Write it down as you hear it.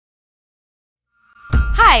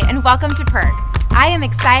Hi, and welcome to Pirq. I am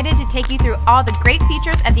excited to take you through all the great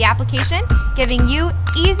features of the application, giving you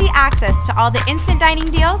easy access to all the instant dining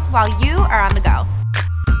deals while you are on the go.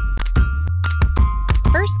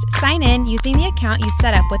 First, sign in using the account you've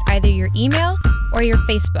set up with either your email or your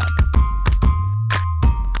Facebook.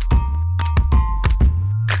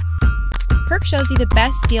 Pirq shows you the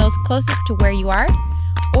best deals closest to where you are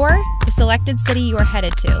or the selected city you are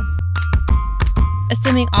headed to.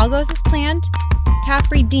 Assuming all goes as planned,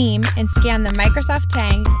 tap Redeem and scan the Microsoft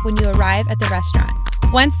tag when you arrive at the restaurant.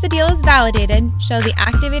 Once the deal is validated, show the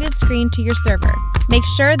activated screen to your server. Make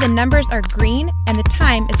sure the numbers are green and the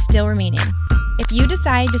time is still remaining. If you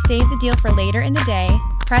decide to save the deal for later in the day,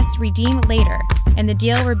 press Redeem Later, and the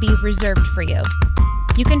deal will be reserved for you.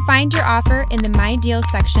 You can find your offer in the My Deals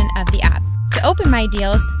section of the app. To open My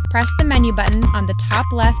Deals, press the menu button on the top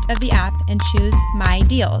left of the app and choose My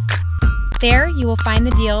Deals. There, you will find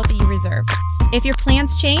the deal that you reserved. If your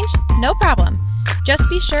plans change, no problem. Just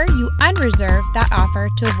be sure you unreserve that offer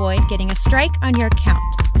to avoid getting a strike on your account.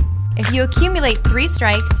 If you accumulate 3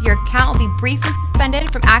 strikes, your account will be briefly suspended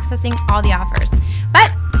from accessing all the offers.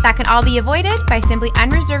 But that can all be avoided by simply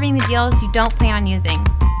unreserving the deals you don't plan on using.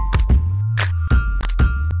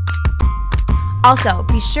 Also,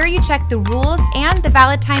 be sure you check the rules and the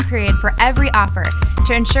valid time period for every offer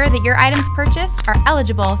to ensure that your items purchased are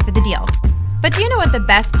eligible for the deal. But do you know what the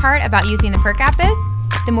best part about using the Pirq app is?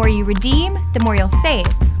 The more you redeem, the more you'll save,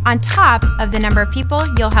 on top of the number of people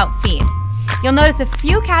you'll help feed. You'll notice a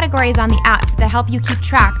few categories on the app that help you keep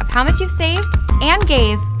track of how much you've saved and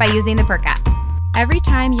gave by using the Pirq app. Every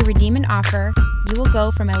time you redeem an offer, you will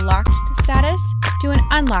go from a locked status to an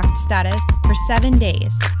unlocked status for 7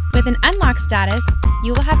 days. With an unlocked status,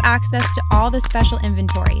 you will have access to all the special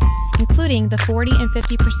inventory, including the 40 and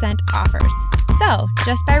 50% offers. So,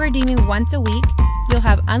 just by redeeming once a week, you'll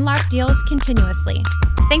have unlocked deals continuously.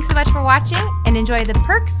 Thanks so much for watching, and enjoy the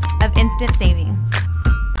perks of instant savings.